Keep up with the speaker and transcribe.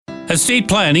Estate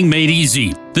planning made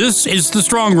easy. This is the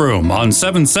Strong Room on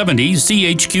 770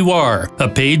 CHQR, a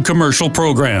paid commercial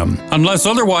program. Unless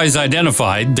otherwise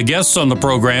identified, the guests on the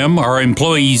program are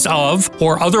employees of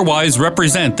or otherwise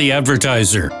represent the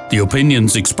advertiser. The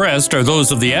opinions expressed are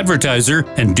those of the advertiser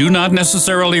and do not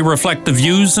necessarily reflect the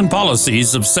views and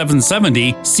policies of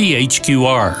 770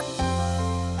 CHQR.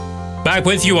 Back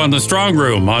with you on the Strong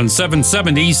Room on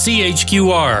 770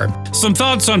 CHQR. Some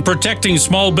thoughts on protecting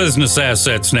small business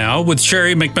assets now with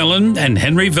Sherry MacMillan and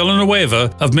Henry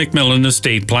Villanueva of MacMillan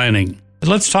Estate Planning.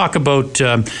 Let's talk about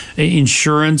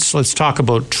insurance. Let's talk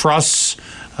about trusts.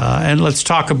 And let's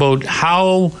talk about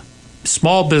how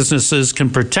small businesses can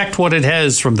protect what it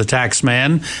has from the tax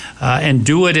man and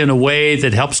do it in a way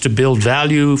that helps to build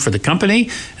value for the company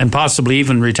and possibly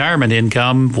even retirement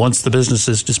income once the business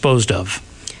is disposed of.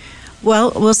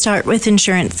 Well, we'll start with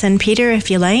insurance, and Peter,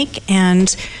 if you like.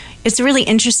 And it's a really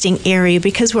interesting area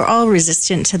because we're all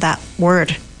resistant to that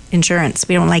word, insurance.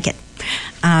 We don't like it.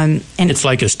 And it's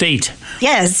like estate.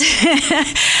 Yes.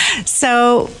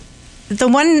 So the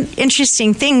one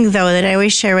interesting thing, though, that I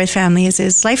always share with families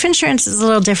is life insurance is a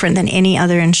little different than any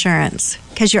other insurance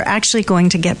because you're actually going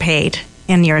to get paid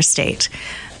in your estate,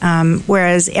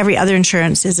 whereas every other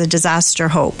insurance is a disaster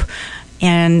hope.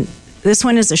 And this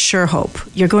one is a sure hope.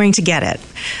 You're going to get it.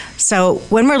 So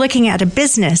when we're looking at a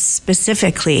business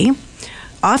specifically,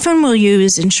 often we'll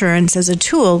use insurance as a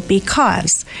tool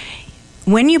because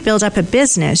when you build up a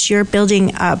business, you're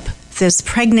building up this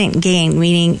pregnant gain,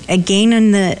 meaning a gain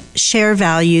in the share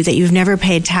value that you've never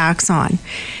paid tax on.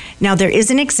 Now, there is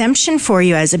an exemption for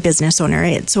you as a business owner.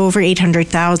 It's over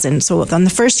 $800,000. So on the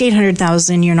first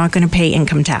 $800,000, you're not going to pay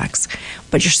income tax,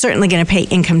 but you're certainly going to pay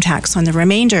income tax on the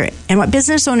remainder. And what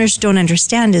business owners don't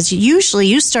understand is usually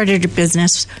you started a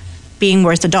business being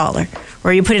worth $1,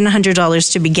 or you put in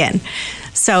 $100 to begin.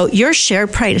 So your share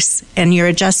price and your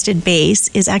adjusted base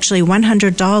is actually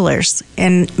 $100.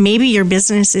 And maybe your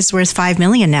business is worth $5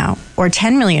 million now, or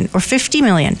 $10 million, or $50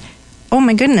 million. Oh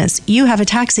my goodness, you have a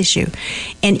tax issue.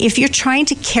 And if you're trying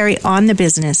to carry on the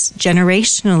business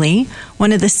generationally,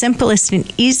 one of the simplest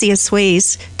and easiest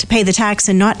ways to pay the tax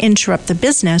and not interrupt the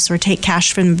business or take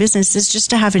cash from the business is just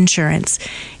to have insurance.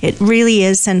 It really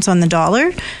is cents on the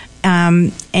dollar.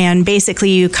 And basically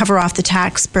you cover off the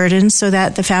tax burden so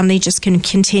that the family just can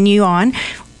continue on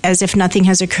as if nothing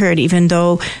has occurred, even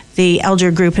though the elder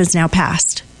group has now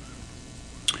passed.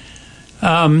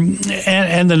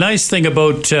 And the nice thing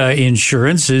about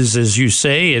insurance is, as you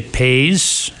say, it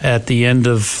pays at the end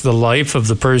of the life of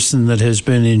the person that has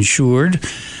been insured.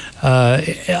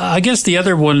 I guess the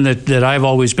other one that I've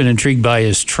always been intrigued by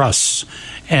is trusts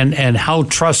and how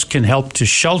trusts can help to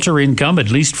shelter income,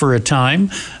 at least for a time,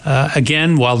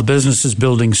 again, while the business is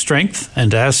building strength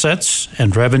and assets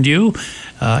and revenue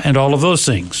and all of those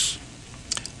things.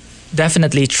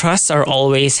 Definitely, trusts are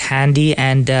always handy,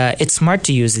 and it's smart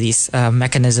to use these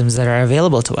mechanisms that are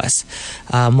available to us.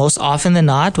 Most often than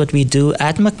not, what we do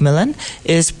at MacMillan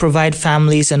is provide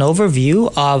families an overview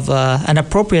of an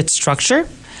appropriate structure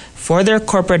for their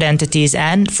corporate entities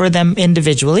and for them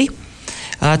individually,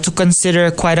 to consider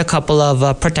quite a couple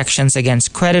of protections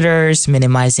against creditors,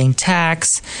 minimizing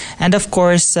tax, and of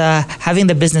course, having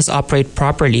the business operate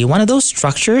properly. One of those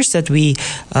structures that we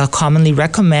commonly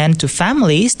recommend to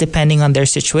families, depending on their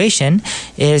situation,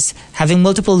 is having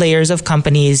multiple layers of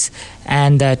companies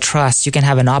and trusts. You can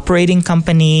have an operating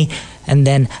company, and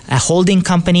then a holding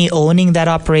company owning that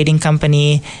operating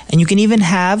company. And you can even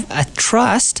have a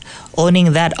trust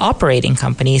owning that operating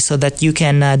company so that you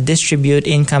can distribute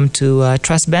income to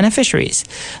trust beneficiaries.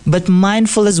 But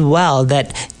mindful as well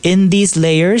that in these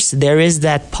layers, there is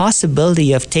that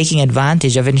possibility of taking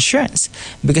advantage of insurance,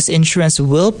 because insurance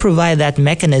will provide that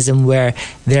mechanism where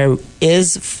there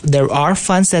are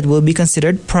funds that will be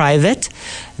considered private.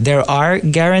 There are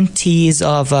guarantees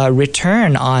of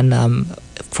return on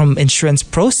from insurance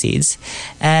proceeds.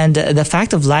 And the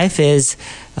fact of life is,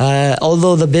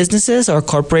 although the businesses or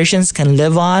corporations can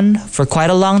live on for quite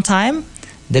a long time,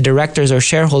 the directors or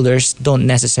shareholders don't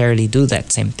necessarily do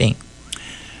that same thing.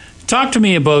 Talk to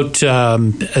me about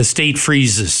estate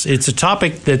freezes. It's a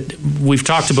topic that we've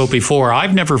talked about before.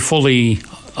 I've never fully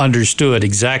understood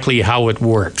exactly how it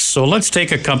works. So let's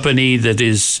take a company that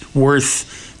is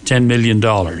worth $10 million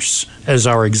as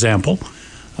our example.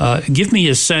 Give me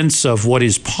a sense of what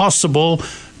is possible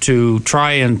to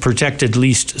try and protect at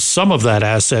least some of that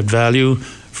asset value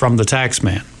from the tax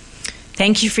man.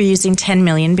 Thank you for using $10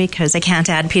 million because I can't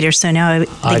add, Peter, so now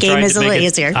the game is a little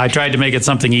easier. I tried to make it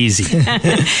something easy.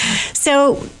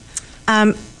 So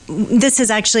this has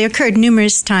actually occurred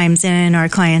numerous times in our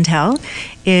clientele,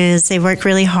 is they work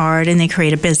really hard and they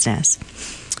create a business.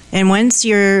 And once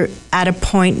you're at a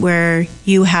point where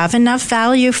you have enough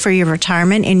value for your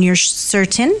retirement and you're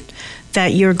certain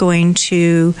that you're going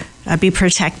to be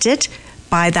protected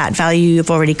by that value you've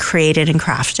already created and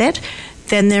crafted,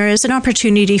 then there is an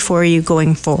opportunity for you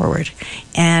going forward.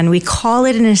 And we call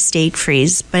it an estate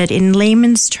freeze, but in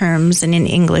layman's terms and in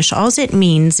English, all it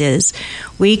means is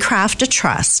we craft a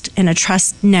trust, and a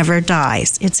trust never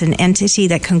dies. It's an entity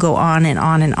that can go on and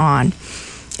on and on.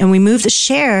 And we move the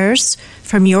shares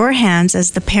from your hands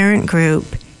as the parent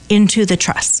group into the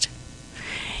trust.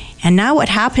 And now what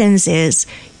happens is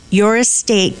your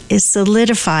estate is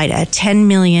solidified at $10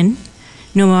 million,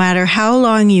 no matter how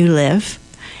long you live.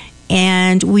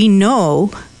 And we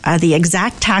know the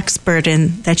exact tax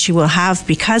burden that you will have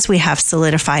because we have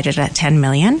solidified it at $10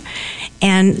 million.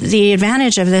 And the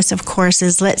advantage of this, of course,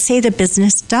 is let's say the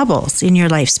business doubles in your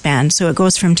lifespan. So it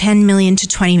goes from $10 million to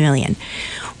 $20 million.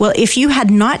 Well, if you had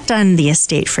not done the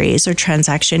estate freeze or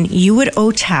transaction, you would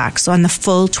owe tax on the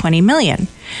full $20 million.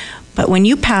 But when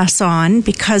you pass on,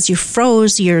 because you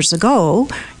froze years ago,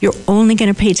 you're only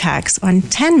going to pay tax on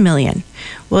 $10 million.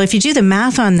 Well, if you do the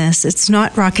math on this, it's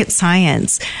not rocket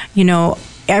science. You know,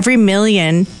 every $1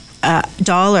 million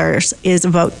is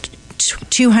about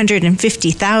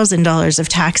 $250,000 of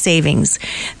tax savings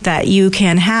that you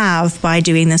can have by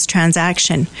doing this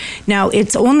transaction. Now,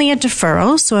 it's only a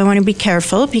deferral, so I want to be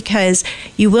careful because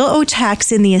you will owe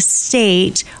tax in the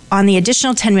estate on the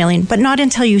additional $10 million, but not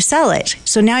until you sell it.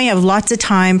 So now you have lots of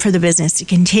time for the business to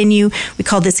continue. We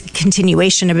call this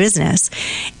continuation of business.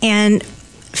 And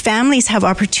families have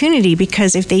opportunity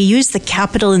because if they use the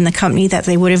capital in the company that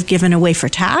they would have given away for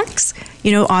tax,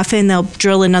 you know, often they'll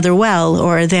drill another well,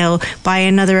 or they'll buy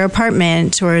another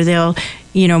apartment, or they'll,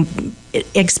 you know,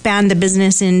 expand the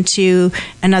business into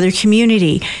another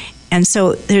community. And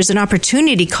so there's an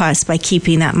opportunity cost by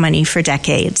keeping that money for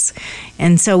decades.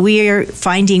 And so we are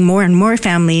finding more and more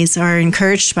families are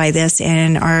encouraged by this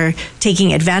and are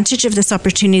taking advantage of this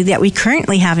opportunity that we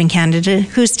currently have in Canada.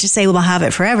 Who's to say we'll have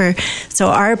it forever? So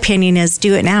our opinion is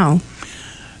do it now.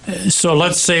 So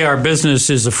let's say our business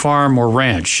is a farm or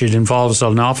ranch. It involves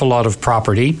an awful lot of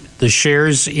property. The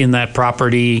shares in that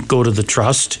property go to the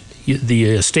trust. The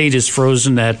estate is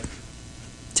frozen at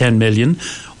 $10 million.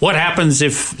 What happens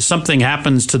if something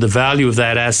happens to the value of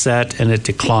that asset and it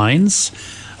declines?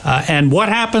 And what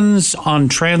happens on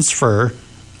transfer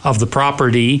of the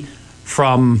property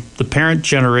from the parent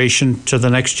generation to the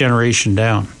next generation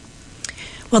down?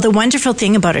 Well, the wonderful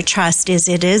thing about a trust is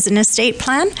it is an estate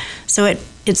plan. So it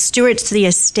stewards the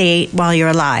estate while you're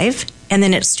alive, and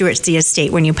then it stewards the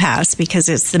estate when you pass because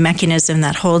it's the mechanism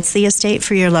that holds the estate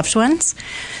for your loved ones.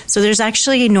 So there's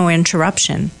actually no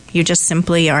interruption. You just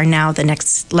simply are now the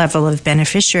next level of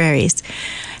beneficiaries.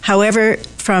 However,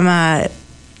 from a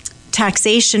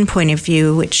taxation point of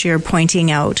view, which you're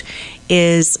pointing out,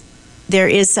 is there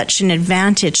is such an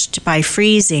advantage by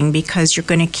freezing because you're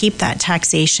going to keep that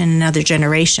taxation another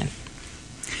generation.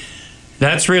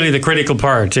 That's really the critical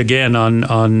part. Again,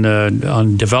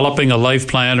 on developing a life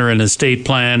plan or an estate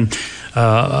plan,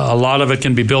 a lot of it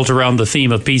can be built around the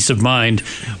theme of peace of mind.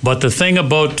 But the thing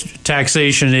about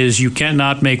taxation is you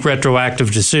cannot make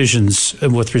retroactive decisions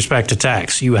with respect to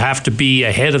tax. You have to be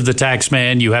ahead of the tax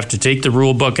man. You have to take the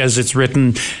rule book as it's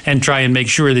written and try and make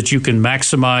sure that you can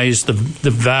maximize the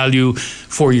value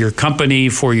for your company,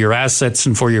 for your assets,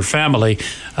 and for your family.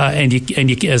 And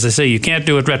you, as I say, you can't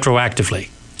do it retroactively.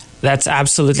 That's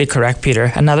absolutely correct,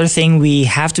 Peter. Another thing we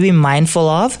have to be mindful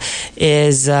of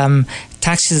is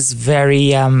tax is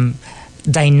very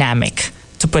dynamic,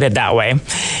 to put it that way.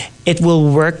 It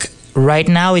will work right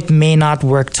now, it may not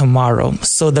work tomorrow.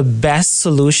 So the best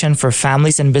solution for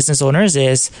families and business owners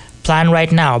is plan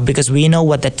right now, because we know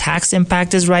what the tax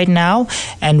impact is right now,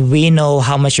 and we know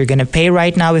how much you're going to pay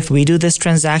right now if we do this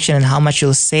transaction and how much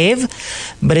you'll save,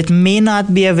 but it may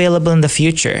not be available in the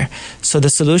future. So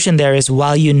the solution there is,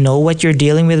 while you know what you're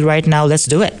dealing with right now, let's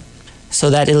do it,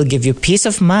 so that it'll give you peace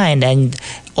of mind, and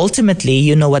ultimately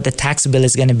you know what the tax bill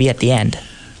is going to be at the end.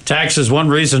 Tax is one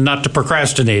reason not to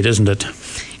procrastinate, isn't it?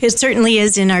 It certainly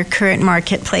is in our current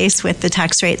marketplace with the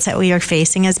tax rates that we are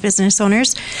facing as business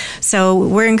owners. So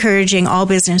we're encouraging all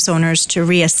business owners to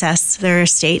reassess their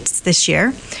estates this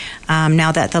year,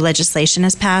 now that the legislation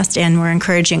has passed, and we're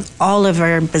encouraging all of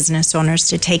our business owners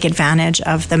to take advantage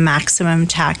of the maximum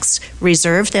tax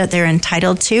reserve that they're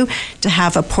entitled to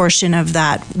have a portion of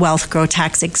that wealth grow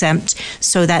tax exempt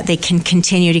so that they can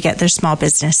continue to get their small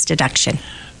business deduction.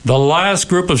 The last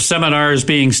group of seminars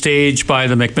being staged by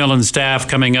the MacMillan staff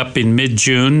coming up in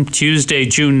mid-June, Tuesday,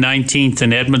 June 19th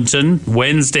in Edmonton,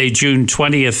 Wednesday, June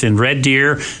 20th in Red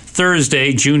Deer,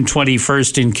 Thursday, June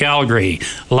 21st in Calgary.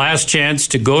 Last chance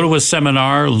to go to a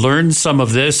seminar, learn some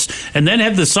of this, and then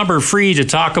have the summer free to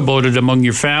talk about it among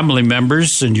your family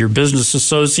members and your business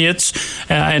associates,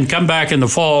 and come back in the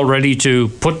fall ready to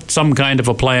put some kind of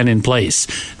a plan in place.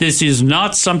 This is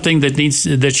not something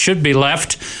that should be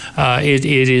left. It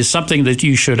is something that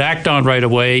you should act on right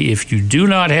away. If you do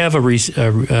not have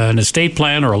an estate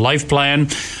plan or a life plan,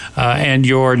 and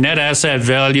your net asset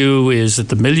value is at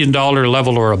the $1 million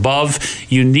level or above,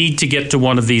 you need to get to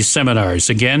one of these seminars.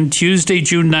 Again, Tuesday,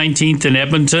 June 19th in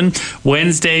Edmonton,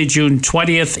 Wednesday, June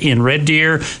 20th in Red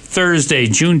Deer, Thursday,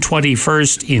 June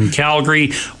 21st in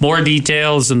Calgary. More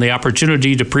details and the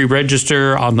opportunity to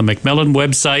pre-register on the MacMillan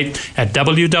website at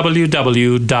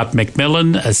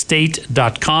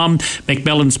www.macmillanestate.com.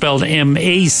 MacMillan spelled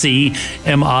MacMillan.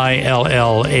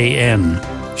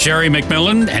 Sherry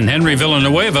MacMillan and Henry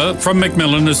Villanueva from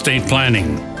MacMillan Estate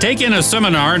Planning. Take in a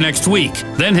seminar next week,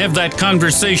 then have that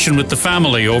conversation with the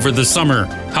family over the summer.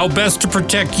 How best to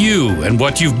protect you and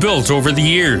what you've built over the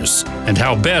years, and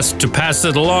how best to pass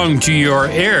it along to your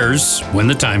heirs when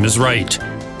the time is right.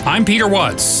 I'm Peter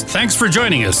Watts. Thanks for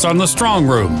joining us on The Strong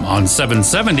Room on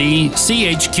 770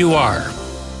 CHQR.